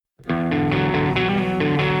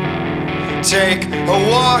Take a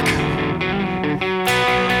walk.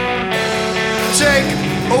 Take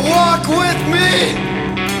a walk with me.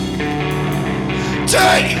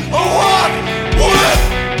 Take a walk with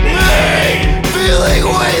me. Feeling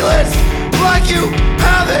weightless, like you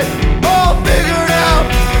have it all figured out.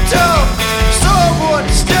 Till someone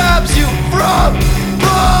stabs you from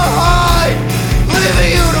behind,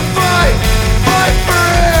 leaving you to fight for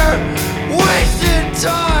air, wasted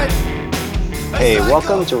time. Hey,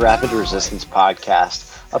 welcome to Rapid Resistance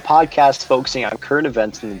Podcast, a podcast focusing on current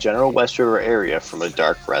events in the general West River area from a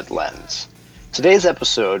dark red lens. Today's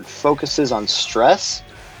episode focuses on stress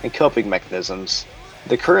and coping mechanisms,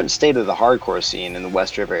 the current state of the hardcore scene in the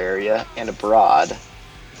West River area and abroad,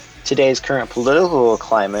 today's current political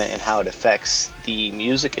climate and how it affects the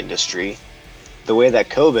music industry, the way that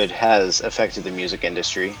COVID has affected the music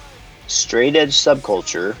industry, straight edge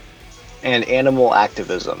subculture, and animal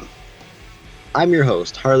activism. I'm your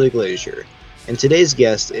host, Harley Glazier, and today's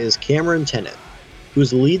guest is Cameron Tennant,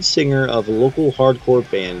 who's the lead singer of local hardcore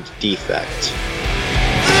band Defect.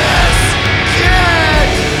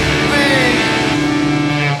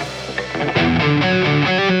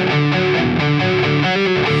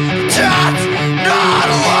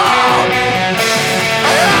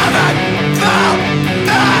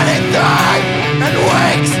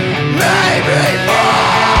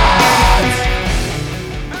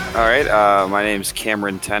 My name's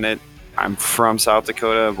Cameron Tennant. I'm from South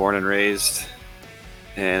Dakota, born and raised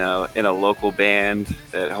in a local band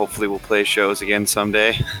that hopefully will play shows again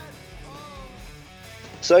someday.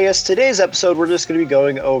 So I guess today's episode we're just going to be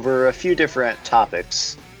going over a few different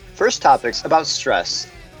topics. First topic's about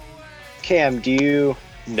stress. Cam, do you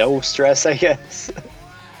know stress, I guess?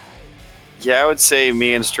 Yeah, I would say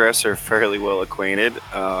me and stress are fairly well acquainted.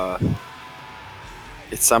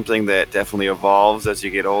 It's something that definitely evolves as you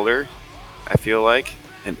get older, I feel like,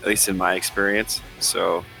 at least in my experience.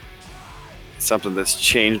 So it's something that's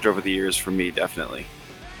changed over the years for me, definitely.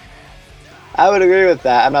 I would agree with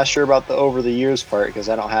that. I'm not sure about the over the years part because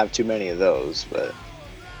I don't have too many of those, but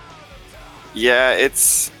yeah,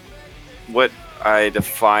 it's what I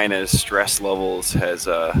define as stress levels has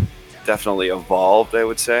definitely evolved, I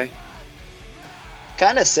would say.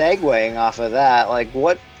 Kind of segueing off of that, like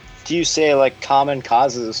what do you say like common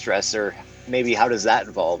causes of stress, or maybe how does that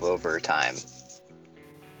evolve over time?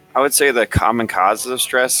 I would say the common causes of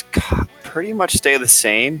stress pretty much stay the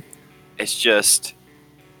same. It's just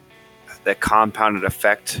the compounded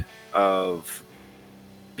effect of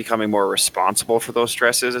becoming more responsible for those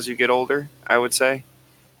stresses as you get older, I would say,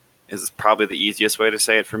 is probably the easiest way to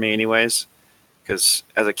say it for me anyways. Because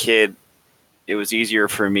as a kid, it was easier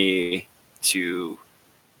for me to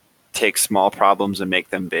take small problems and make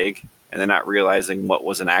them big, and then not realizing what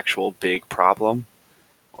was an actual big problem,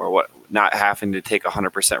 or what not having to take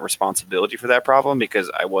 100% responsibility for that problem because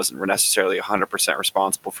I wasn't necessarily 100%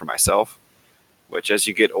 responsible for myself, which as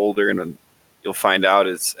you get older and you'll find out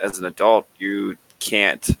as an adult, you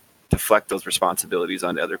can't deflect those responsibilities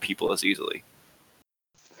onto other people as easily.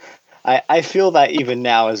 I feel that even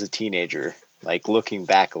now as a teenager, like looking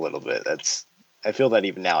back a little bit, I feel that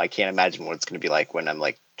even now. I can't imagine what it's going to be like when I'm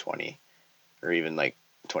like 20 or even like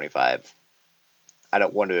 25. I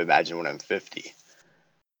don't want to imagine when I'm 50.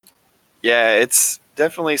 Yeah, it's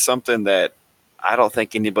definitely something that I don't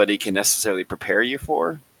think anybody can necessarily prepare you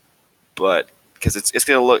for, but because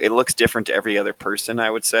it looks different to every other person,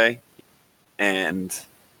 I would say. And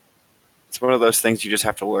it's one of those things you just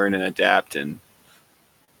have to learn and adapt and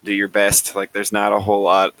do your best. Like there's not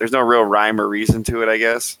no real rhyme or reason to it, I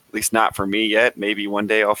guess. At least not for me yet. Maybe one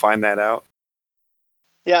day I'll find that out.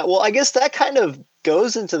 Yeah, well, I guess that kind of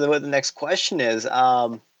goes into what the next question is.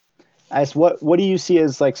 What do you see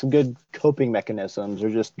as like some good coping mechanisms or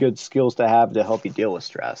just good skills to have to help you deal with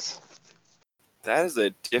stress? That is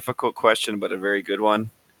a difficult question, but a very good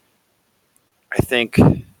one. I think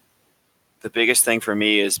the biggest thing for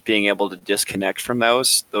me is being able to disconnect from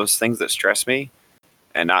those things that stress me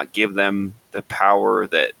and not give them the power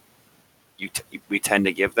that we tend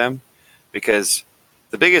to give them, because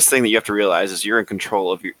the biggest thing that you have to realize is you're in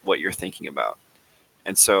control of what you're thinking about.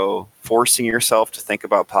 And so forcing yourself to think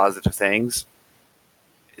about positive things,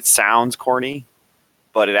 it sounds corny,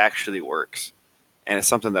 but it actually works. And it's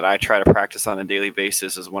something that I try to practice on a daily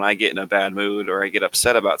basis. Is when I get in a bad mood or I get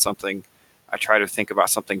upset about something, I try to think about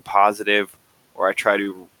something positive, or I try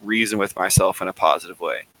to reason with myself in a positive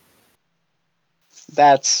way.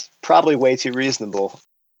 That's probably way too reasonable.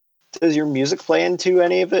 Does your music play into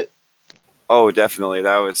any of it? Oh, definitely.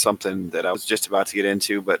 That was something that I was just about to get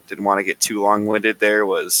into, but didn't want to get too long-winded there,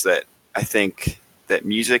 was that I think that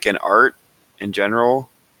music and art in general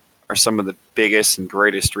are some of the biggest and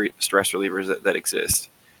greatest stress relievers that exist,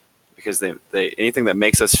 because they anything that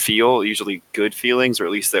makes us feel, usually good feelings, or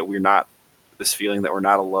at least that we're not this feeling that we're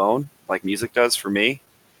not alone, like music does for me,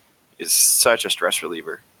 is such a stress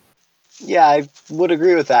reliever. Yeah, I would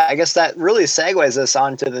agree with that. I guess that really segues us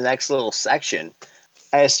on to the next little section.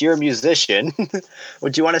 As you're a musician,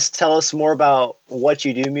 would you want to tell us more about what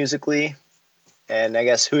you do musically and I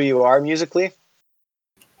guess who you are musically?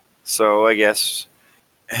 So I guess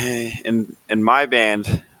in my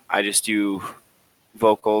band, I just do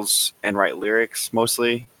vocals and write lyrics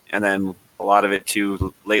mostly, and then a lot of it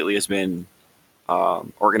too lately has been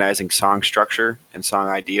organizing song structure and song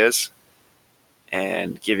ideas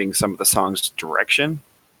and giving some of the songs direction,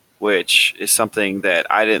 which is something that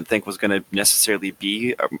I didn't think was going to necessarily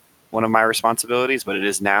be one of my responsibilities, but it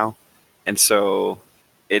is now. And so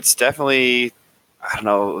it's definitely, I don't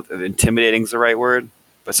know, intimidating is the right word,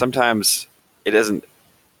 but sometimes it isn't.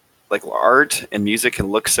 Like, art and music can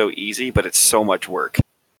look so easy, but it's so much work.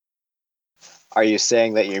 Are you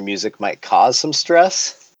saying that your music might cause some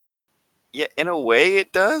stress? Yeah, in a way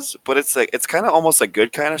it does, but it's like it's kind of almost a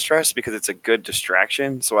good kind of stress because it's a good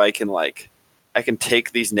distraction. So I can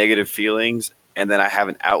take these negative feelings and then I have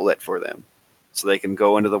an outlet for them. So they can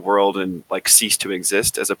go into the world and like cease to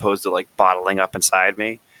exist as opposed to like bottling up inside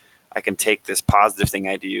me. I can take this positive thing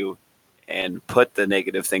I do and put the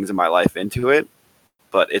negative things in my life into it,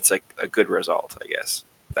 but it's like a good result, I guess,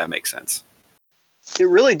 if that makes sense. It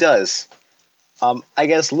really does. I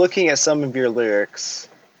guess looking at some of your lyrics,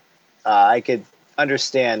 I could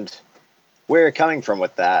understand where you're coming from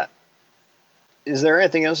with that. Is there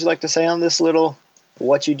anything else you'd like to say on this little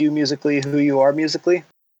what you do musically, who you are musically?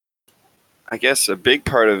 I guess a big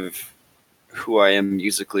part of who I am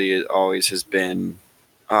musically always has been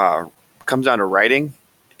comes down to writing.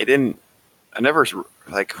 It didn't. I never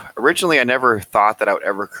like originally. I never thought that I would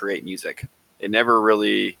ever create music. It never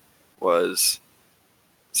really was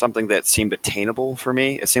something that seemed attainable for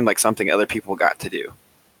me. It seemed like something other people got to do.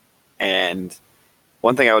 And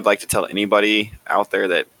one thing I would like to tell anybody out there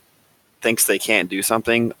that thinks they can't do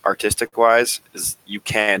something artistic wise is you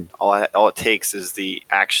can. All it takes is the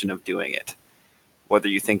action of doing it, whether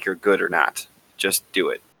you think you're good or not. Just do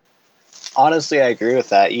it. Honestly, I agree with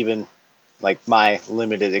that. Even like my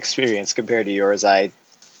limited experience compared to yours, I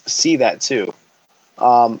see that too.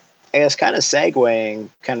 I guess kind of segueing,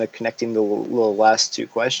 kind of connecting the little last two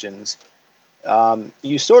questions.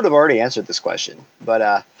 You sort of already answered this question,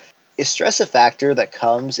 but is stress a factor that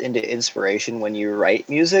comes into inspiration when you write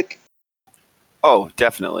music? Oh,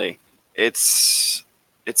 definitely. It's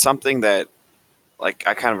it's something that like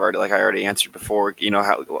I kind of already like I already answered before,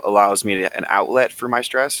 how it allows me an outlet for my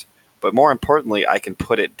stress, but more importantly, I can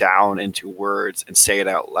put it down into words and say it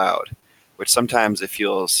out loud, which sometimes it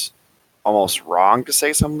feels almost wrong to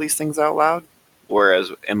say some of these things out loud,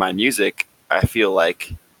 whereas in my music, I feel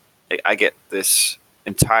like I get this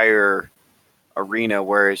entire arena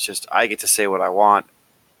where it's just I get to say what I want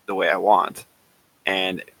the way I want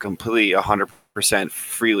and completely 100%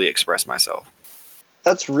 freely express myself.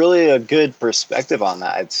 That's really a good perspective on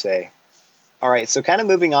that, I'd say. All right, so kind of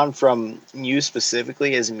moving on from you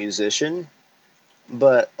specifically as a musician,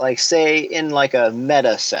 but like say in like a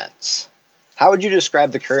meta sense, how would you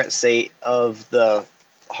describe the current state of the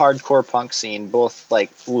hardcore punk scene, both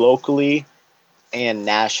like locally and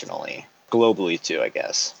nationally, globally too, I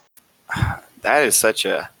guess? That is such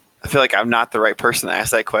a. I feel like I'm not the right person to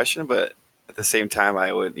ask that question, but at the same time,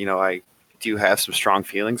 I do have some strong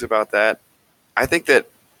feelings about that. I think that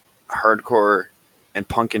hardcore and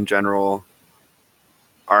punk in general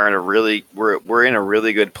are in a really we're in a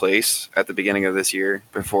really good place at the beginning of this year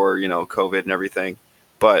before COVID and everything.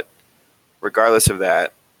 But regardless of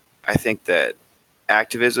that, I think that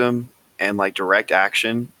activism and like direct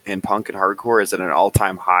action in punk and hardcore is at an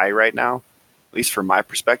all-time high right now, at least from my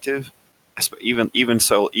perspective. Even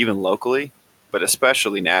locally, but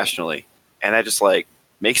especially nationally, and that just like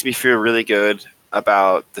makes me feel really good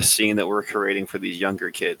about the scene that we're creating for these younger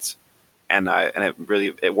kids, and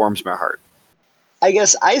it warms my heart. I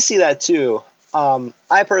guess I see that too.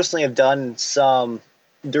 I personally have done some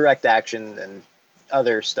direct action and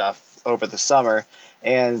other stuff over the summer,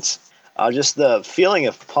 and just the feeling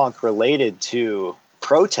of punk related to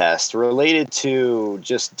protest, related to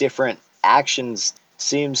just different actions,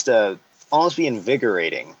 seems to almost be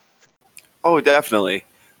invigorating. Oh, definitely.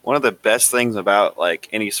 One of the best things about like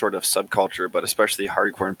any sort of subculture, but especially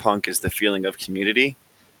hardcore and punk, is the feeling of community.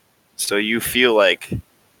 So you feel like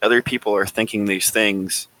other people are thinking these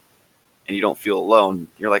things and you don't feel alone.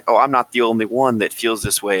 You're like, oh, I'm not the only one that feels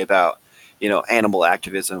this way about, animal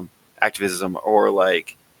activism or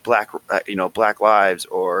like Black Lives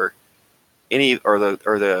or any or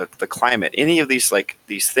the climate, any of these like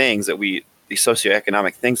these things that these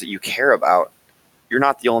socioeconomic things that you care about, you're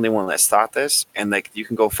not the only one that's thought this. And like you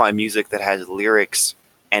can go find music that has lyrics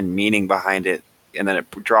and meaning behind it, and then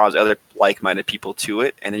it draws other like-minded people to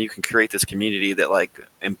it, and then you can create this community that like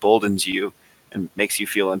emboldens you and makes you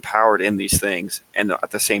feel empowered in these things, and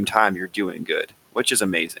at the same time you're doing good, which is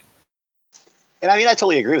amazing. And I mean, I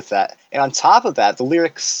totally agree with that. And on top of that, the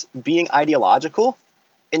lyrics being ideological,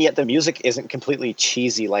 and yet the music isn't completely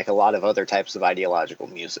cheesy like a lot of other types of ideological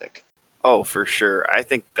music. Oh, for sure. I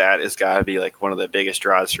think that has got to be like one of the biggest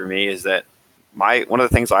draws for me is that one of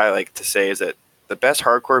the things I like to say is that the best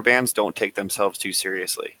hardcore bands don't take themselves too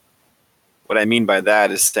seriously. What I mean by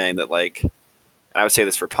that is saying that like, and I would say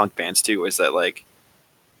this for punk bands too, is that like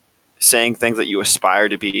saying things that you aspire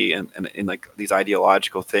to be in like these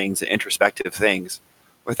ideological things and introspective things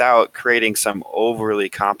without creating some overly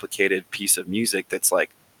complicated piece of music that's like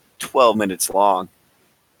 12 minutes long.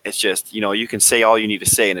 It's just, you can say all you need to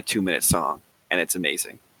say in a 2-minute song, and it's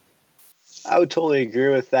amazing. I would totally agree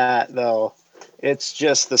with that, though. It's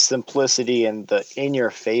just the simplicity and the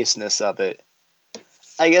in-your-faceness of it.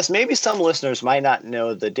 I guess maybe some listeners might not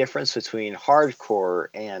know the difference between hardcore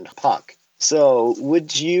and punk. So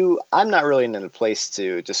I'm not really in a place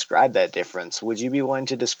to describe that difference. Would you be willing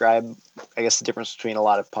to describe, I guess, the difference between a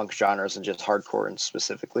lot of punk genres and just hardcore and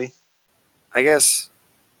specifically? I guess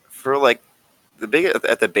for like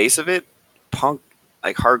at the base of it, punk,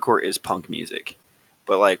 like hardcore is punk music,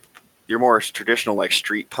 but like your more traditional like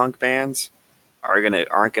street punk bands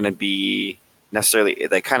aren't gonna be necessarily,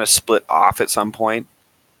 they kind of split off at some point.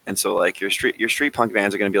 And so like your street punk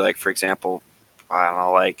bands are gonna be like, for example, I don't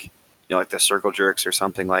know, like like the Circle Jerks or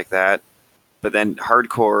something like that. But then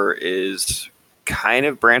hardcore is kind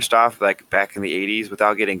of branched off like back in the 80s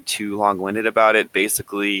without getting too long-winded about it.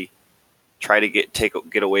 Basically try to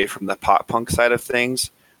get away from the pop punk side of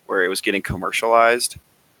things where it was getting commercialized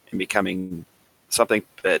and becoming something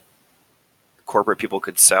that corporate people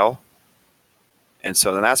could sell. And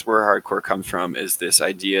so then that's where hardcore comes from, is this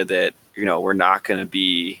idea that, we're not going to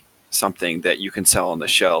be something that you can sell on the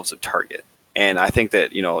shelves of Target. And I think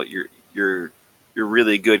that, your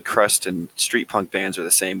really good crust and street punk bands are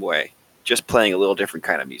the same way, just playing a little different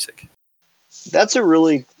kind of music. That's a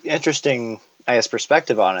really interesting, I guess,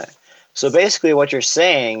 perspective on it. So basically what you're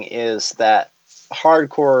saying is that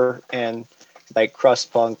hardcore and like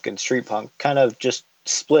crust punk and street punk kind of just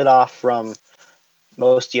split off from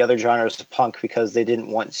most of the other genres of punk because they didn't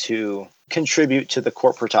want to contribute to the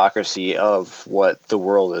corporatocracy of what the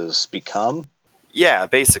world has become. Yeah,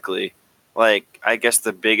 basically. Like, I guess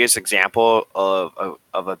the biggest example of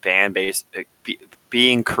a band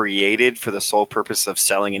being created for the sole purpose of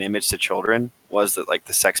selling an image to children was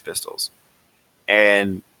the Sex Pistols.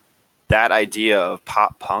 And that idea of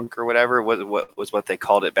pop punk or whatever was what they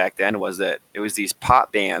called it back then, was that it was these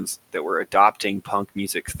pop bands that were adopting punk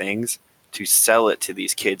music things to sell it to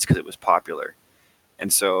these kids because it was popular.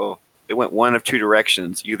 And so it went one of two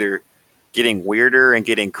directions, either getting weirder and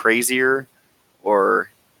getting crazier,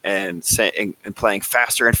 and playing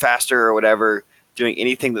faster and faster or whatever, doing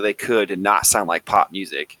anything that they could to not sound like pop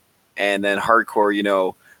music. And then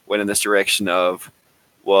hardcore, went in this direction of,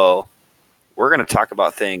 well, we're going to talk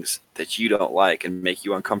about things that you don't like and make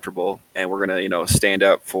you uncomfortable. And we're going to, stand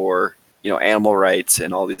up for, animal rights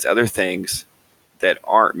and all these other things that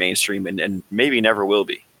aren't mainstream and maybe never will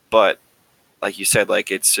be. But like you said,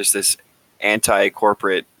 like it's just this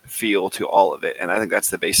anti-corporate feel to all of it. And I think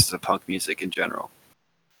that's the basis of punk music in general.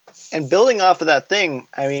 And building off of that thing,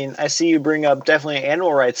 I mean, I see you bring up definitely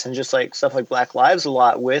animal rights and just like stuff like Black Lives a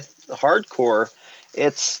lot with hardcore.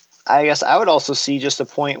 I guess I would also see just a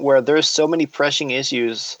point where there's so many pressing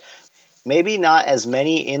issues, maybe not as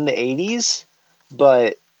many in the 80s,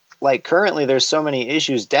 but like currently there's so many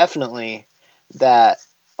issues definitely that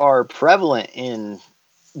are prevalent in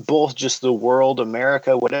both just the world,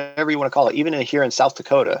 America, whatever you want to call it, even here in South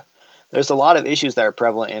Dakota. There's a lot of issues that are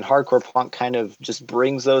prevalent, and hardcore punk kind of just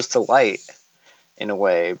brings those to light in a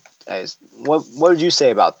way. What would you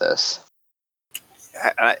say about this?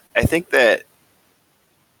 I think that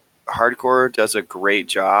hardcore does a great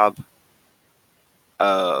job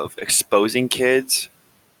of exposing kids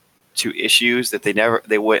to issues that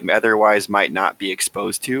they would otherwise might not be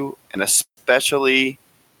exposed to, and especially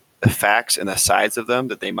the facts and the sides of them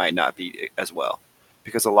that they might not be as well.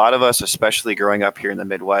 Because a lot of us, especially growing up here in the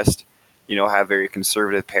Midwest, have very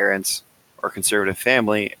conservative parents or conservative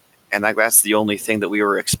family, and that's the only thing that we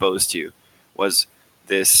were exposed to, was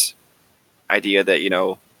this idea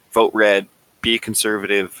that vote red, be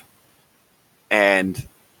conservative, and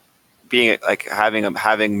being like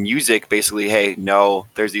having music basically, hey, no,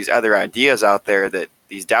 there's these other ideas out there, that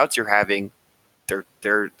these doubts you're having,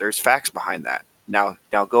 there's facts behind that. Now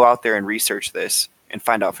go out there and research this and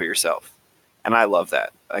find out for yourself. And I love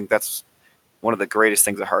that. I think that's one of the greatest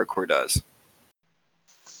things that hardcore does.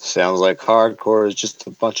 Sounds like hardcore is just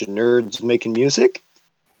a bunch of nerds making music.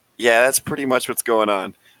 Yeah, that's pretty much what's going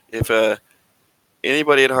on. If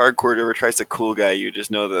anybody at hardcore ever tries to cool guy you,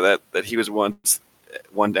 just know that he was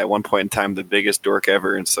at one point in time the biggest dork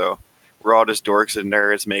ever, and so we're all just dorks and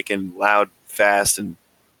nerds making loud, fast, and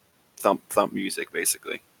thump music,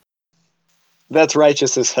 basically. That's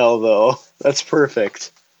righteous as hell, though. That's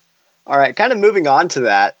perfect. All right, kind of moving on to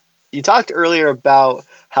that. You talked earlier about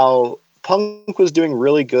how punk was doing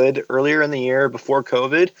really good earlier in the year before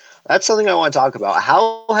COVID. That's something I want to talk about.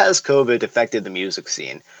 How has COVID affected the music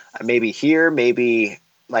scene? Maybe here, maybe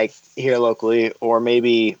like here locally, or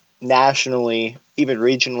maybe nationally, even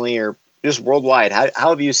regionally, or just worldwide. How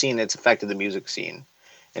have you seen it's affected the music scene?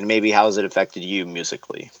 And maybe how has it affected you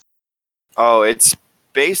musically? Oh, it's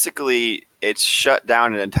shut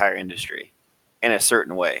down an entire industry in a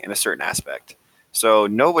certain way, in a certain aspect. So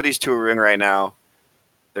nobody's touring right now.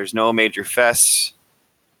 There's no major fests.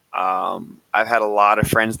 I've had a lot of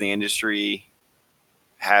friends in the industry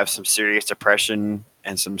have some serious depression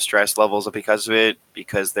and some stress levels because of it,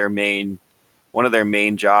 because one of their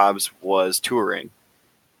main jobs was touring.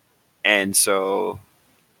 And so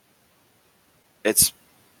it's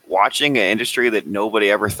watching an industry that nobody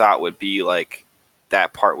ever thought would be like,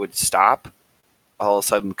 that part would stop, all of a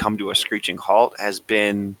sudden come to a screeching halt, has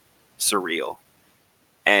been surreal.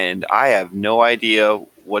 And I have no idea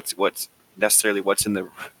what's in the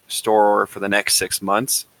store for the next 6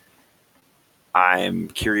 months. I'm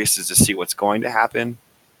curious as to see what's going to happen.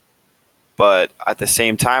 But at the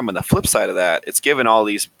same time, on the flip side of that, it's given all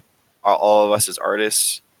of us as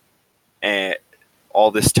artists and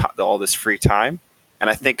all this free time. And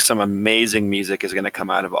I think some amazing music is going to come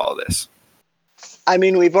out of all of this. I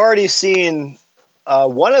mean, we've already seen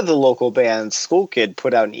one of the local bands, School Kid,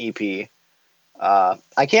 put out an EP.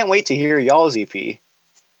 I can't wait to hear y'all's EP.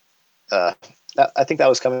 I think that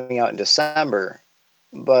was coming out in December,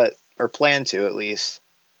 or planned to at least.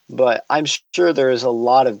 But I'm sure there is a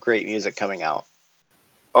lot of great music coming out.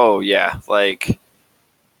 Oh yeah, like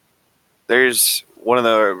there's one of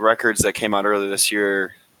the records that came out earlier this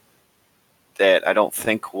year that I don't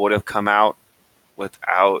think would have come out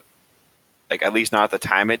without, like, at least not at the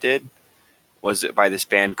time it did, was by this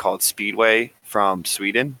band called Speedway from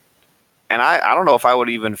Sweden. And I don't know if I would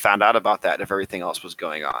even found out about that if everything else was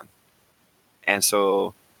going on. And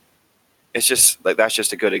so it's just like, that's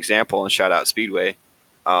just a good example, and shout out Speedway,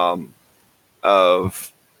 of,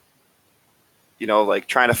 like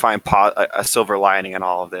trying to find a silver lining in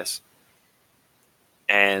all of this.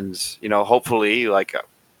 And, hopefully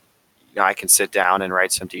I can sit down and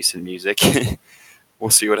write some decent music.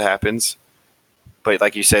 We'll see what happens. But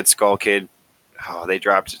like you said, Skull Kid, they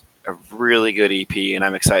dropped a really good EP, and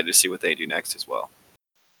I'm excited to see what they do next as well.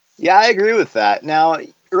 Yeah, I agree with that. Now,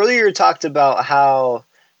 earlier you talked about how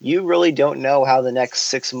you really don't know how the next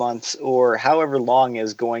 6 months or however long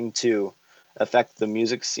is going to affect the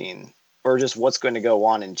music scene, or just what's going to go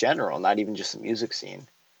on in general, not even just the music scene.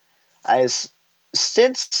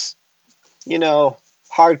 Since,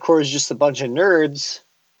 hardcore is just a bunch of nerds,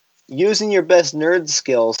 using your best nerd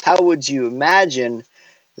skills, how would you imagine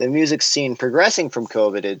the music scene progressing from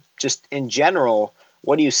COVID? Just in general,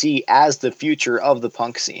 what do you see as the future of the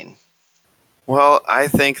punk scene? Well, I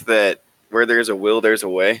think that where there's a will, there's a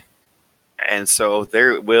way. And so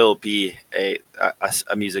there will be a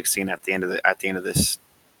music scene at the end of this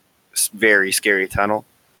very scary tunnel.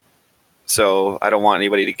 So I don't want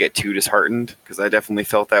anybody to get too disheartened, because I definitely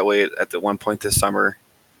felt that way at the one point this summer.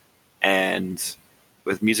 And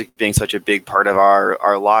with music being such a big part of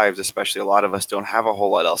our lives, especially, a lot of us don't have a whole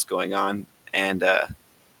lot else going on. And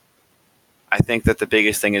I think that the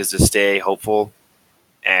biggest thing is to stay hopeful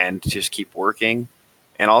and just keep working.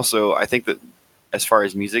 And also, I think that as far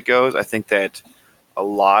as music goes, I think that a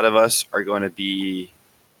lot of us are going to be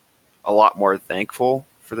a lot more thankful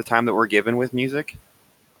for the time that we're given with music.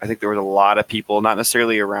 I think there was a lot of people, not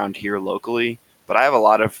necessarily around here locally, but I have a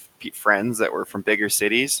lot of friends that were from bigger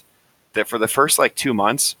cities that for the first 2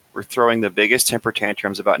 months were throwing the biggest temper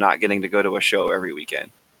tantrums about not getting to go to a show every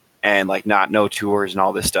weekend, and no tours and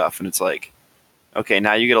all this stuff. And it's like, okay,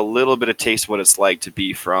 now you get a little bit of taste of what it's like to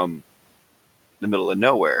be from the middle of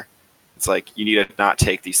nowhere. It's like, you need to not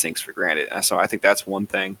take these things for granted. And so I think that's one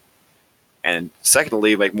thing. And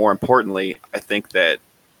secondly, more importantly, I think that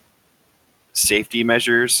safety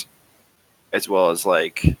measures, as well as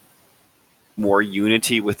more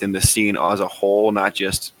unity within the scene as a whole, not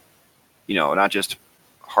just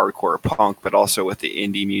hardcore punk, but also with the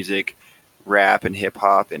indie music, rap and hip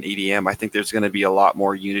hop and EDM. I think there's going to be a lot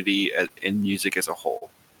more unity in music as a whole,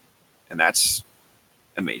 and that's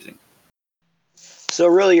amazing. So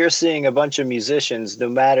really, you're seeing a bunch of musicians, no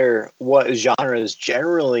matter what genres,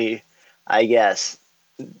 generally, I guess,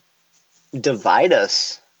 divide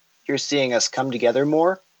us. You're seeing us come together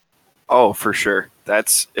more. Oh, for sure.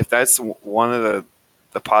 That's one of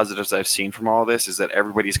the positives I've seen from all this is that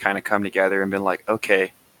everybody's kind of come together and been like,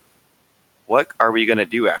 okay, what are we going to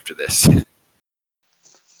do after this?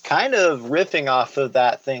 Kind of riffing off of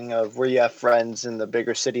that thing of where you have friends in the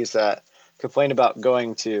bigger cities that complain about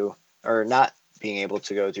going to, or not being able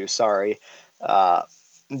to go to, sorry, uh,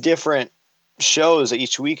 different shows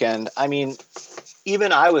each weekend. I mean,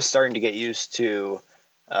 even I was starting to get used to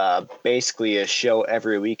basically a show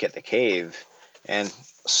every week at the Cave, and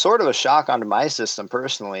sort of a shock onto my system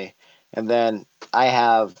personally. And then I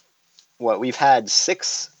have we've had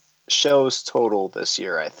 6 shows total this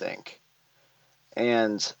year, I think,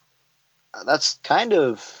 and that's kind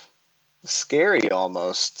of scary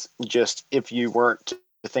almost. Just if you weren't to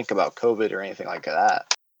think about COVID or anything like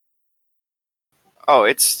that. Oh,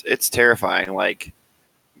 it's terrifying. Like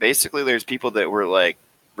basically there's people that were like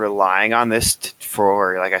relying on this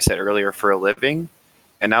for, like I said earlier, for a living,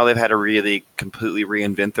 and now they've had to really completely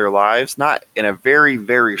reinvent their lives, not in a very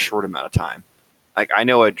very short amount of time. Like I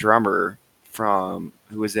know a drummer from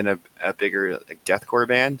who was in a bigger like deathcore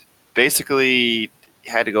band, basically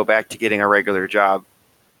had to go back to getting a regular job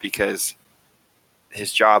because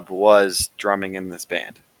his job was drumming in this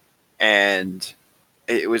band. And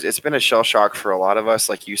it's been a shell shock for a lot of us.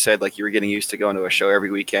 Like you said, like you were getting used to going to a show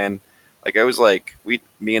every weekend. Like I was like,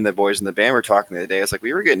 me and the boys in the band were talking the other day. It's like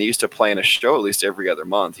we were getting used to playing a show at least every other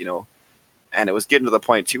month, you know. And it was getting to the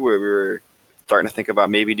point too where we were starting to think about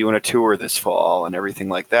maybe doing a tour this fall and everything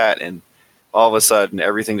like that. And all of a sudden,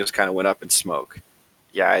 everything just kind of went up in smoke.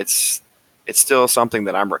 Yeah, it's still something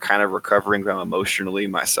that I'm kind of recovering from emotionally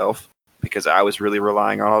myself, because I was really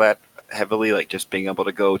relying on all that heavily, like just being able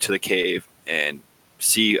to go to the Cave and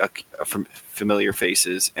see familiar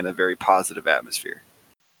faces and a very positive atmosphere.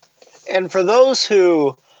 And for those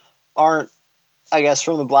who aren't, I guess,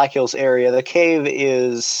 from the Black Hills area, the Cave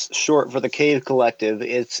is short for the Cave Collective.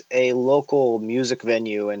 It's a local music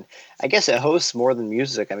venue, and I guess it hosts more than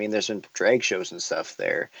music. I mean, there's been drag shows and stuff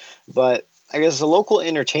there, but I guess it's a local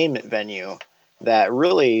entertainment venue that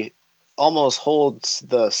really almost holds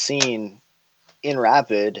the scene in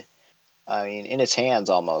Rapid. I mean, in its hands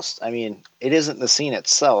almost. I mean, it isn't the scene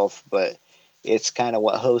itself, but it's kind of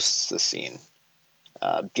what hosts the scene.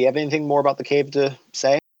 Do you have anything more about the Cave to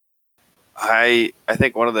say? I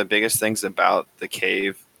think one of the biggest things about the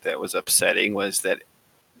Cave that was upsetting was that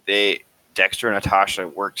they Dexter and Natasha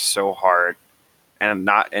worked so hard, and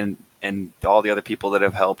not and all the other people that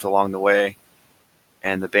have helped along the way,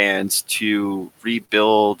 and the bands, to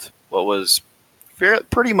rebuild what was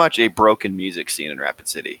pretty much a broken music scene in Rapid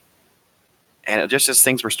City. And just as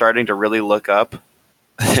things were starting to really look up,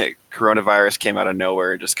 coronavirus came out of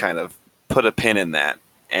nowhere and just kind of put a pin in that.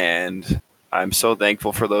 And I'm so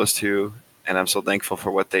thankful for those two, and I'm so thankful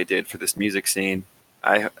for what they did for this music scene.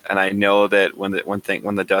 I know that when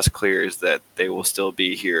the dust clears, that they will still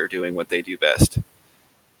be here doing what they do best,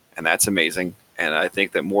 and that's amazing. And I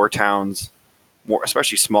think that more towns,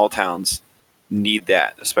 especially small towns, need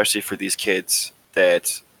that, especially for these kids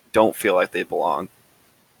that don't feel like they belong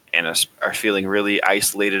and are feeling really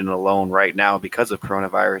isolated and alone right now because of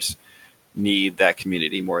coronavirus. Need that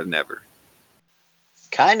community more than ever.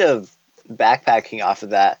 Kind of backpacking off of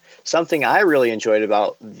that, something I really enjoyed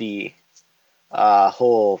about the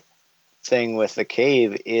whole thing with the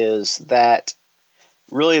Cave is that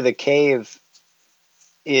really the Cave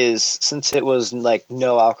is, since it was like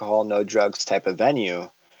no alcohol, no drugs type of venue,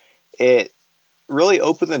 it really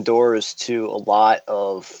opened the doors to a lot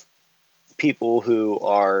of people who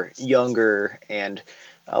are younger and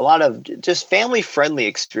a lot of just family friendly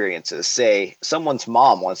experiences. Say someone's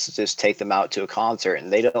mom wants to just take them out to a concert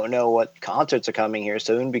and they don't know what concerts are coming here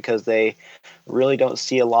soon because they really don't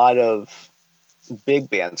see a lot of big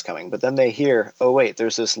bands coming. But then they hear, oh, wait,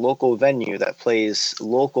 there's this local venue that plays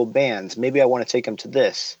local bands. Maybe I want to take them to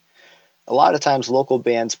this. A lot of times local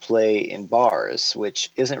bands play in bars, which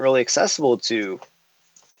isn't really accessible to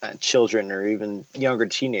children or even younger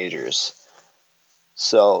teenagers.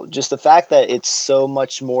 So just the fact that it's so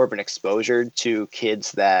much more of an exposure to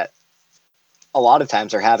kids that a lot of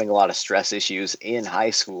times are having a lot of stress issues in high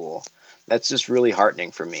school, that's just really heartening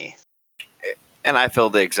for me. And I feel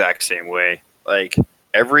the exact same way. Like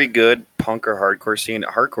every good punk or hardcore scene,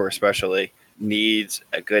 hardcore especially, needs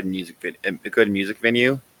a good music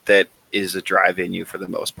venue that is a drive venue for the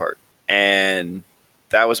most part. And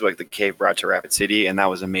that was what the Cave brought to Rapid City, and that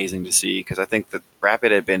was amazing to see because I think that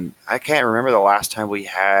Rapid had been, I can't remember the last time we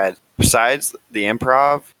had, besides the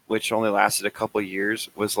Improv, which only lasted a couple years,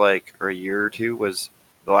 was like, or a year or two, was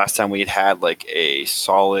the last time we had like a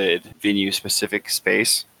solid venue specific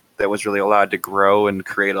space that was really allowed to grow and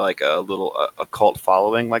create like a cult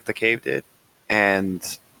following like the Cave did. And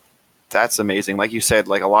that's amazing. Like you said,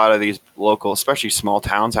 like a lot of these local, especially small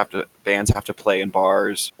towns, bands have to play in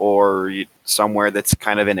bars or somewhere that's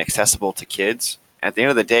kind of inaccessible to kids. At the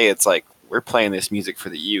end of the day, it's like we're playing this music for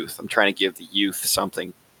the youth. I'm trying to give the youth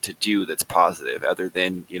something to do that's positive, other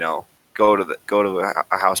than go to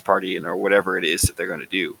a house party or whatever it is that they're going to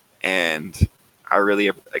do. And I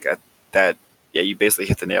really like that. Yeah, you basically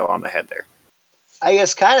hit the nail on the head there. I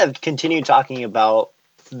guess kind of continue talking about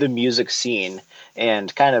the music scene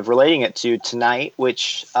and kind of relating it to tonight,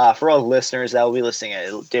 which for all the listeners that will be listening at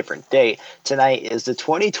a different date, tonight is the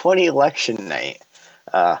 2020 election night.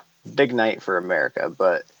 Big night for America.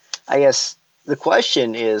 But I guess the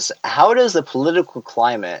question is, how does the political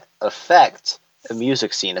climate affect the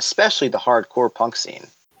music scene, especially the hardcore punk scene?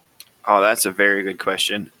 Oh, that's a very good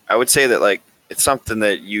question. I would say that like it's something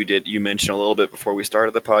that you mentioned a little bit before we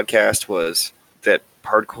started the podcast, was that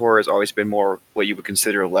hardcore has always been more what you would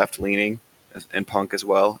consider left leaning, and punk as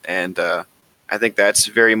well. And I think that's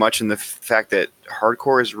very much in the fact that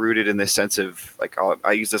hardcore is rooted in this sense of, like,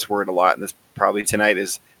 I use this word a lot, and this probably tonight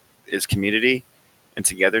is community and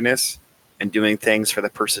togetherness and doing things for the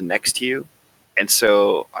person next to you. And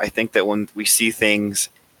so I think that when we see things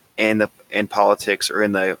in politics or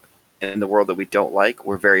in the world that we don't like,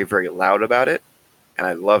 we're very, very loud about it. And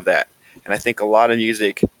I love that. And I think a lot of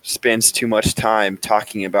music spends too much time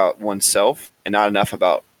talking about oneself and not enough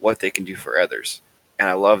about what they can do for others. And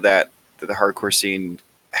I love that the hardcore scene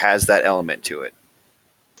has that element to it.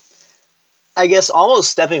 I guess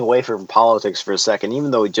almost stepping away from politics for a second,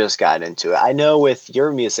 even though we just got into it. I know with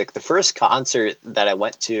your music, the first concert that I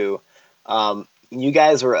went to, you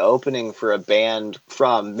guys were opening for a band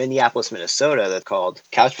from Minneapolis, Minnesota that's called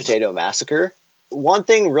Couch Potato Massacre. One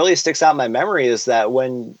thing really sticks out in my memory is that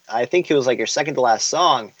when I think it was like your second to last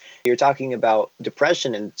song, you're talking about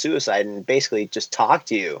depression and suicide and basically just talk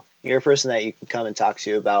to you. You're a person that you can come and talk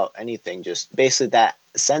to about anything, just basically that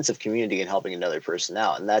sense of community and helping another person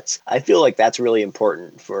out. And I feel like that's really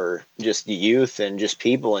important for just the youth and just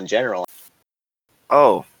people in general.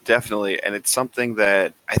 Oh, definitely. And it's something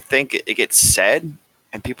that I think it gets said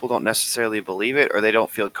and people don't necessarily believe it, or they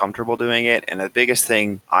don't feel comfortable doing it. And the biggest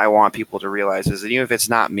thing I want people to realize is that even if it's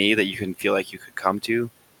not me that you can feel like you could come to,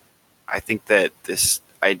 I think that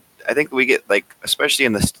I think we get, like, especially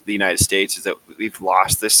in the United States, is that we've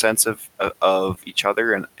lost this sense of each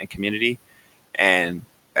other and community. And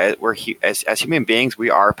as human beings, we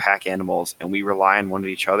are pack animals, and we rely on one of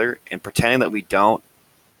each other, and pretending that we don't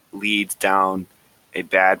leads down a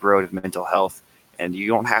bad road of mental health. And you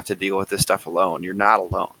don't have to deal with this stuff alone. You're not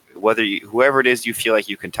alone. Whoever it is you feel like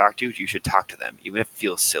you can talk to, you should talk to them, even if it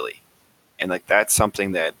feels silly. And like that's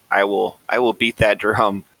something that I will beat that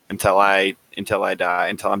drum until I die,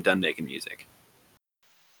 until I'm done making music.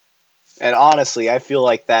 And honestly, I feel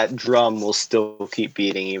like that drum will still keep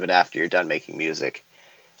beating even after you're done making music.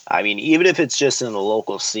 I mean, even if it's just in the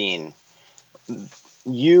local scene,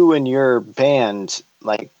 you and your band,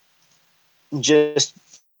 like, just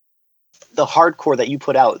the hardcore that you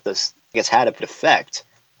put out, this I guess had an effect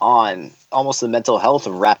on almost the mental health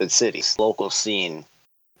of Rapid City's local scene.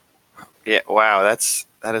 Yeah, wow, that's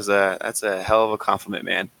a hell of a compliment,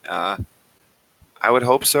 man. I would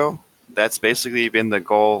hope so. That's basically been the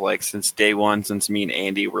goal, like, since day one, since me and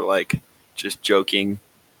Andy were like just joking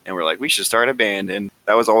and we're like, we should start a band. And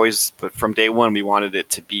that was always, but from day one, we wanted it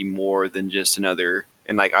to be more than just another.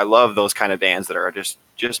 And like, I love those kind of bands that are just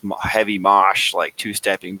heavy mosh, like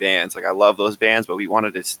two-stepping bands. Like, I love those bands, but we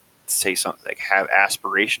wanted to say something, like, have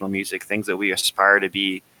aspirational music, things that we aspire to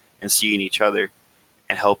be and see in each other,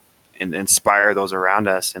 and help and inspire those around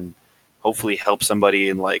us, and hopefully help somebody.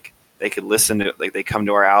 And like, they could listen to it, like, they come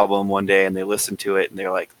to our album one day and they listen to it and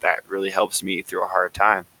they're like, that really helps me through a hard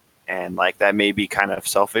time. And like, that may be kind of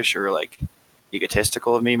selfish or like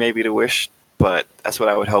egotistical of me maybe to wish, but that's what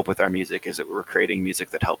I would hope with our music, is that we're creating music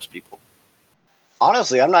that helps people.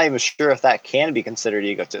 Honestly, I'm not even sure if that can be considered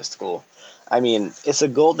egotistical. I mean, it's a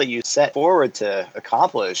goal that you set forward to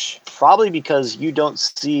accomplish, probably because you don't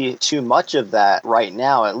see too much of that right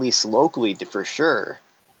now, at least locally, for sure.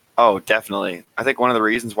 Oh, definitely. I think one of the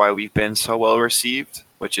reasons why we've been so well received,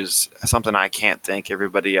 which is something I can't thank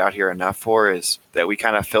everybody out here enough for, is that we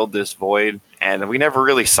kind of filled this void, and we never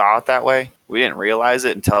really saw it that way. we didn't realize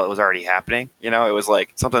it until it was already happening. You know, it was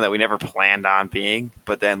like something that we never planned on being,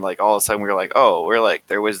 but then like all of a sudden we were like, oh, we're like,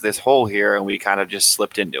 there was this hole here and we kind of just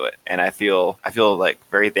slipped into it. And I feel like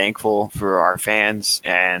very thankful for our fans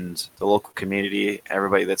and the local community,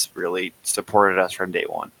 everybody that's really supported us from day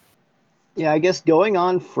one. Yeah, I guess going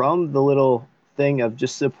on from the little thing of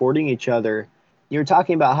just supporting each other, you were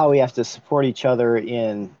talking about how we have to support each other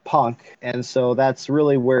in punk. And so that's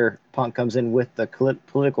really where punk comes in with the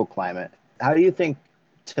political climate. How do you think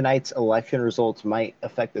tonight's election results might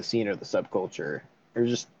affect the scene or the subculture, or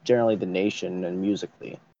just generally the nation and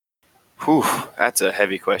musically? Whew, that's a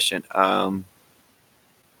heavy question.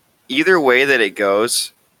 Either way that it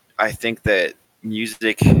goes, I think that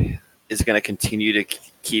music is going to continue to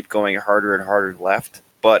keep going harder and harder left.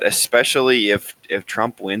 But especially if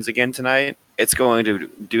Trump wins again tonight, it's going to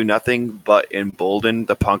do nothing but embolden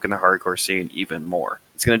the punk and the hardcore scene even more.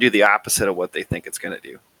 It's going to do the opposite of what they think it's going to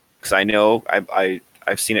do. Because I know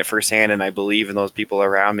I've seen it firsthand, and I believe in those people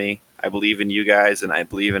around me. I believe in you guys, and I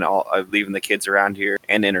believe in the kids around here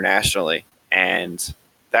and internationally. And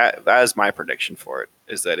that is my prediction for it,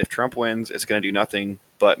 is that if Trump wins, it's going to do nothing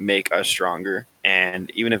but make us stronger.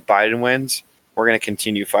 And even if Biden wins, we're going to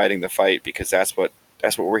continue fighting the fight, because that's what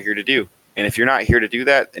we're here to do. And if you're not here to do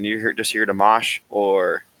that, and you're just here to mosh,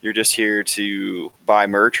 or you're just here to buy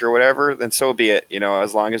merch or whatever, then so be it. You know,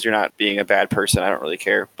 as long as you're not being a bad person, I don't really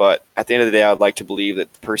care. But at the end of the day, I would like to believe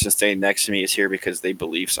that the person standing next to me is here because they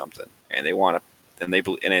believe something, and they want to,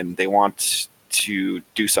 and they want to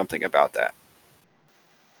do something about that.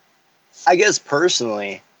 I guess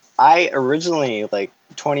personally, I originally, like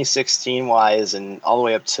 2016 wise and all the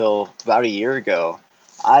way up till about a year ago,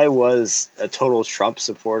 I was a total Trump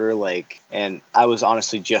supporter, and I was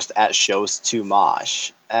honestly just at shows to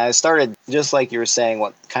mosh. And I started, just like you were saying,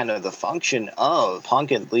 what kind of the function of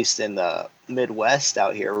punk, at least in the Midwest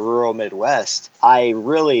out here, rural Midwest. I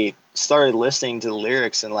really started listening to the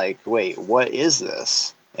lyrics and like, wait, what is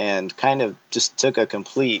this? And kind of just took a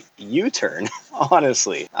complete U-turn,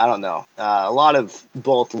 honestly. I don't know. A lot of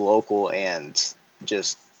both local and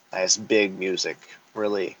just, I guess, big music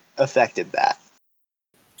really affected that.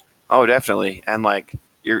 Oh, definitely. And like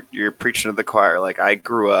you're preaching to the choir. Like I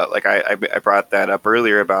grew up, like I brought that up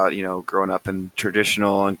earlier about, you know, growing up in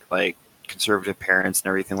traditional and like conservative parents and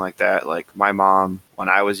everything like that. Like my mom, when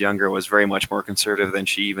I was younger, was very much more conservative than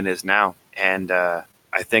she even is now. And I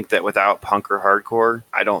think that without punk or hardcore,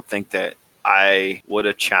 I don't think that I would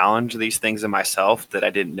have challenged these things in myself that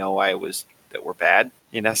I didn't know that were bad.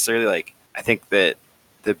 You know, necessarily, like I think that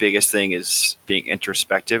the biggest thing is being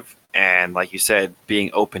introspective and, like you said,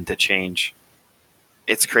 being open to change.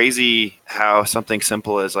 It's crazy how something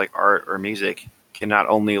simple as like art or music can not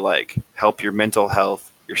only like help your mental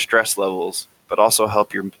health, your stress levels, but also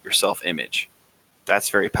help your self-image. That's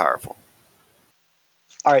very powerful.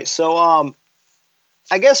 All right, so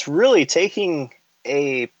I guess really taking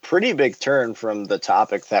a pretty big turn from the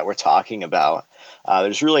topic that we're talking about.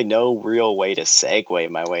 There's really no real way to segue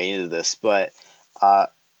my way into this, but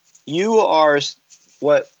you are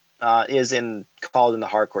what is called in the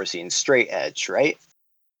hardcore scene straight edge, right?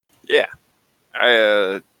 Yeah,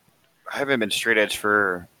 I haven't been straight edge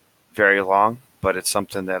for very long, but it's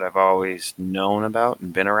something that I've always known about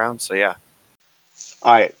and been around. So yeah.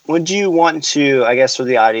 All right. Would you want to, I guess, for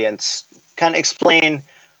the audience, kind of explain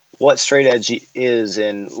what straight edge is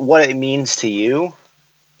and what it means to you,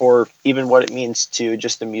 or even what it means to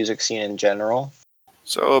just the music scene in general?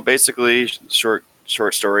 So basically, short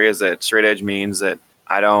story is that straight edge means that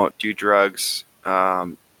I don't do drugs,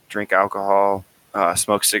 drink alcohol,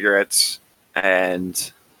 smoke cigarettes,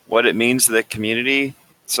 and what it means to the community.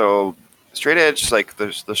 So straight edge, like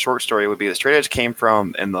the short story would be that straight edge came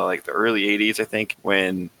from in the early '80s, I think,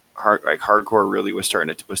 when hardcore really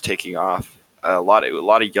was taking off. A lot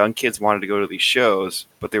of young kids wanted to go to these shows,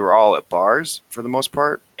 but they were all at bars for the most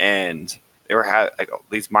part, and they were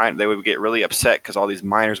they would get really upset because all these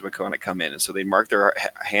minors would come in, and so they'd mark their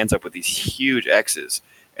hands up with these huge X's,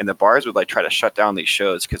 and the bars would like try to shut down these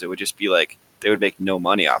shows because it would just be like they would make no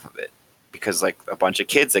money off of it, because like a bunch of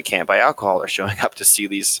kids that can't buy alcohol are showing up to see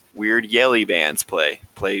these weird yelly bands play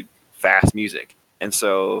fast music, and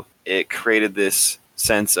so it created this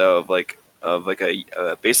sense of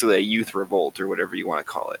basically a youth revolt or whatever you want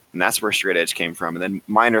to call it, and that's where straight edge came from. And then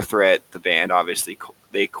Minor Threat, the band, obviously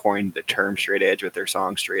they coined the term straight edge with their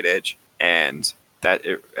song Straight Edge, and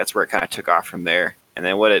that's where it kind of took off from there. And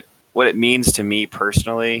then what it means to me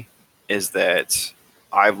personally is that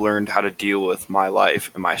I've learned how to deal with my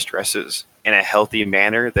life and my stresses in a healthy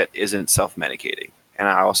manner that isn't self-medicating. And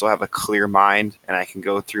I also have a clear mind, and I can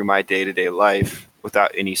go through my day-to-day life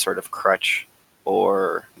without any sort of crutch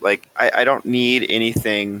or like I don't need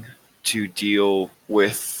anything to deal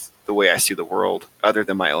with the way I see the world other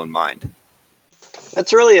than my own mind.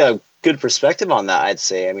 That's really a good perspective on that, I'd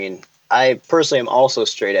say. I mean, I personally am also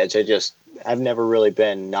straight edge. I've never really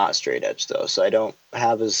been not straight edge though, so I don't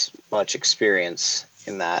have as much experience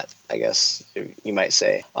in that, I guess you might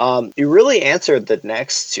say. You really answered the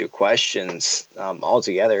next two questions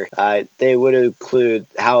altogether. They would include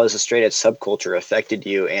how has the straight edge subculture affected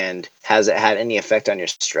you, and has it had any effect on your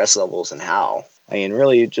stress levels, and how? I mean,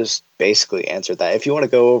 really, you just basically answered that. If you want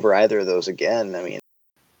to go over either of those again, I mean.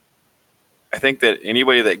 I think that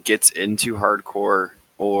anybody that gets into hardcore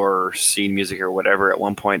or scene music or whatever at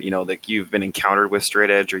one point, like you've been encountered with straight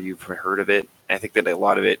edge or you've heard of it. I think that a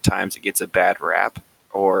lot of it times it gets a bad rap,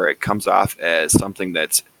 or it comes off as something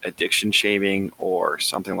that's addiction shaming or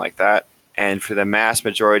something like that. And for the mass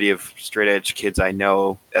majority of straight edge kids I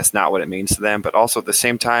know, that's not what it means to them. But also at the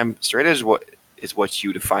same time, straight edge is what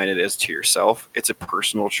you define it as to yourself. It's a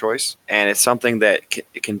personal choice, and it's something that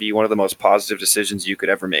it can be one of the most positive decisions you could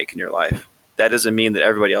ever make in your life. That doesn't mean that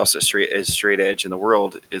everybody else is straight edge in the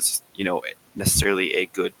world is, necessarily a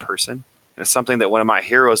good person. And it's something that one of my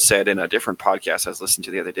heroes said in a different podcast I was listening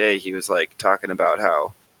to the other day. He was like talking about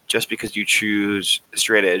how just because you choose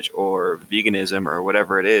straight edge or veganism or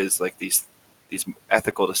whatever it is, like these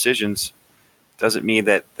ethical decisions, doesn't mean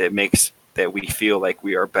that makes that we feel like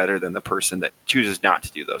we are better than the person that chooses not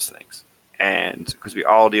to do those things. And because we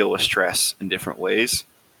all deal with stress in different ways,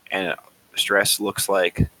 and stress looks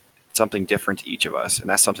like something different to each of us, and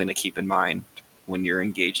that's something to keep in mind when you're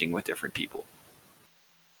engaging with different people.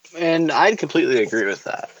 And I'd completely agree with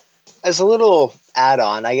that. As a little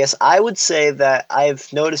add-on, I guess I would say that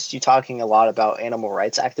I've noticed you talking a lot about animal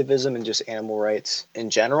rights activism and just animal rights in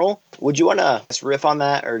general. Would you want to riff on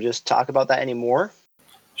that or just talk about that anymore?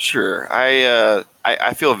 Sure.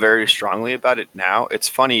 I feel very strongly about it now. It's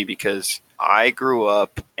funny because I grew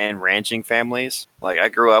up in ranching families. Like I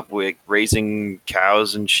grew up with raising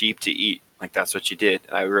cows and sheep to eat. Like that's what you did.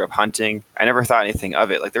 And I grew up hunting. I never thought anything of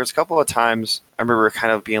it. Like there was a couple of times I remember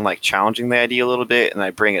kind of being like challenging the idea a little bit, and I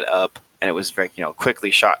bring it up, and it was very quickly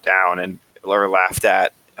shot down and or laughed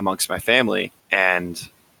at amongst my family. And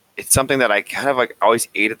it's something that I kind of like always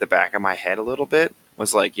ate at the back of my head a little bit.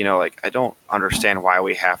 Was like like I don't understand why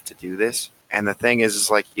we have to do this. And the thing is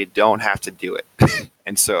like you don't have to do it.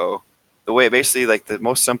 And so the way basically like the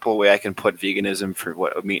most simple way I can put veganism for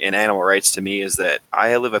what I mean and animal rights to me is that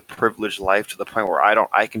I live a privileged life to the point where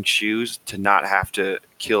I can choose to not have to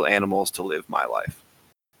kill animals to live my life.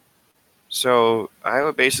 So I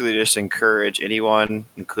would basically just encourage anyone,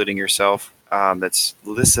 including yourself, that's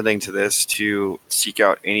listening to this to seek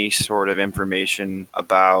out any sort of information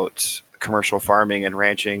about commercial farming and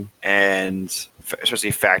ranching, and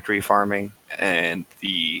especially factory farming and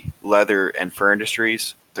the leather and fur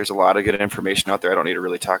industries. There's a lot of good information out there. I don't need to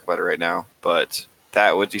really talk about it right now, but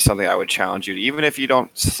that would be something I would challenge you to. Even if you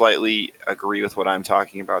don't slightly agree with what I'm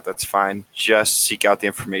talking about, that's fine. Just seek out the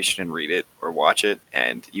information and read it or watch it.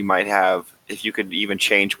 And you might have, if you could even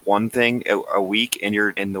change one thing a week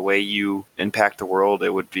in the way you impact the world,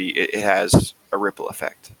 it has a ripple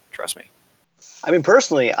effect. Trust me. I mean,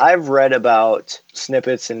 personally, I've read about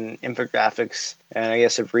snippets and infographics, and I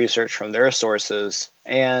guess of research from their sources.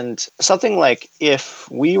 And something like if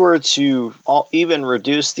we were to even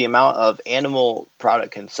reduce the amount of animal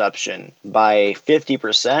product consumption by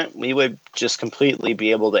 50%, we would just completely be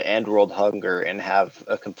able to end world hunger and have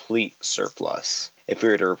a complete surplus if we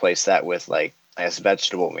were to replace that with, like, I guess,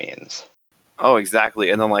 vegetable means. Oh, exactly.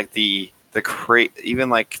 And then like even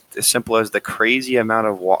like as simple as the crazy amount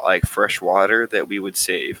of like fresh water that we would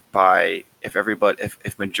save by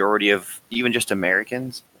if majority of even just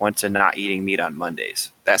Americans went to not eating meat on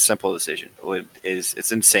Mondays. That simple decision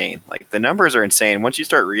it's insane. Like the numbers are insane. Once you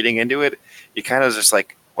start reading into it, you kind of just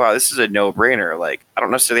like, wow, this is a no-brainer. Like I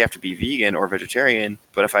don't necessarily have to be vegan or vegetarian,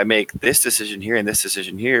 but if I make this decision here and this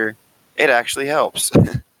decision here, it actually helps.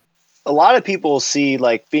 A lot of people see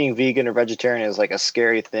like being vegan or vegetarian as like a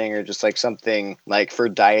scary thing or just like something like for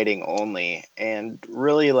dieting only. And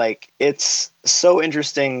really, like, it's so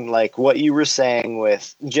interesting, like what you were saying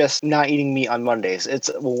with just not eating meat on Mondays. It's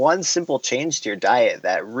one simple change to your diet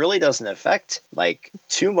that really doesn't affect like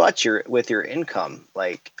too much with your income.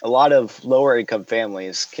 Like a lot of lower income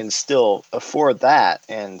families can still afford that,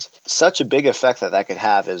 and such a big effect that could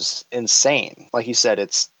have is insane. Like you said,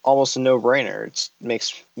 it's almost a no-brainer. It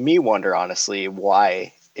makes me wonder, honestly,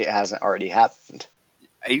 why it hasn't already happened.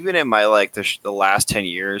 Even in my like the last 10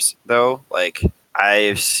 years though, like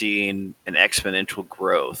I've seen an exponential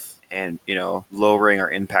growth and lowering our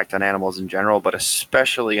impact on animals in general, but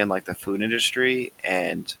especially in like the food industry.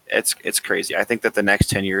 And it's crazy. I think that the next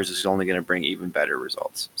 10 years is only going to bring even better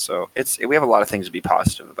results. So we have a lot of things to be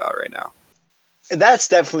positive about right now. That's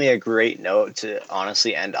definitely a great note to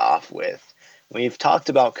honestly end off with. We've talked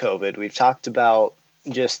about COVID. We've talked about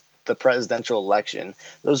just the presidential election.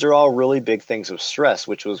 Those are all really big things of stress,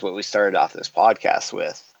 which was what we started off this podcast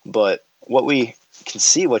with. But what we can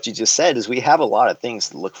see, what you just said, is we have a lot of things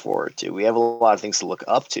to look forward to. We have a lot of things to look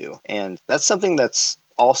up to. And that's something that's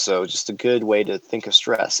also just a good way to think of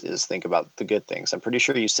stress, is think about the good things. I'm pretty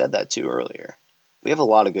sure you said that too earlier. We have a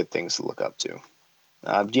lot of good things to look up to.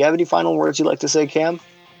 Do you have any final words you'd like to say, Cam?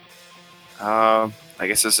 I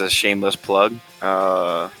guess this is a shameless plug.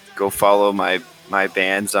 Go follow my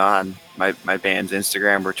bands on my band's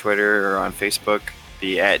Instagram or Twitter or on Facebook.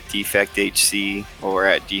 Be at DefectHC or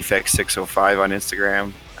at Defect605 on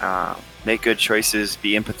Instagram. Make good choices.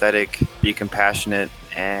 Be empathetic. Be compassionate,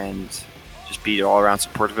 and just be all around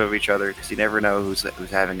supportive of each other, because you never know who's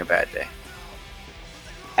having a bad day.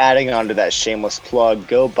 Adding on to that shameless plug,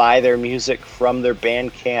 go buy their music from their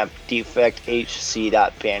Bandcamp,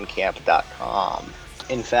 defecthc.bandcamp.com.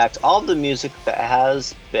 In fact, all of the music that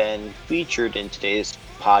has been featured in today's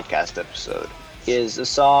podcast episode is a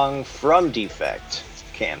song from Defect,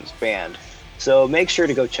 Cam's band. So make sure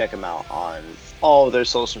to go check them out on all of their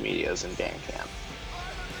social medias and Bandcamp.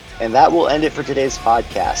 And that will end it for today's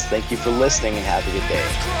podcast. Thank you for listening and have a good day.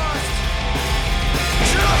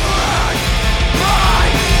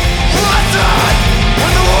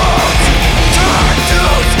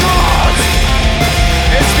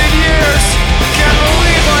 It's been years, can't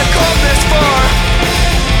believe I've come this far.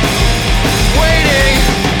 Waiting,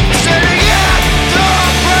 sitting at the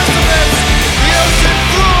precipice, the ocean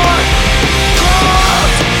floor.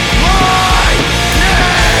 Calls my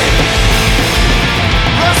name.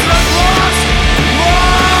 Rest I've lost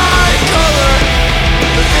my color.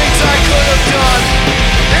 The things I could have done.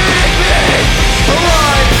 Eating me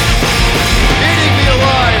alive. Eating me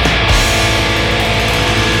alive.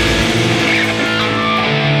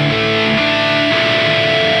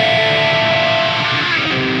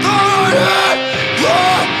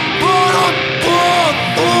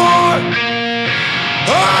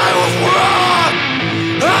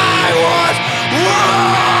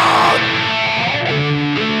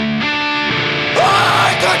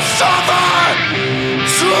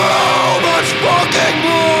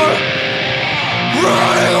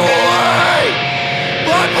 Running away,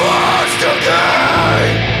 my blood's decay.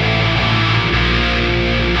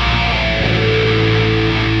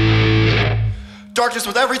 Darkness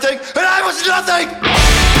with everything, and I was nothing.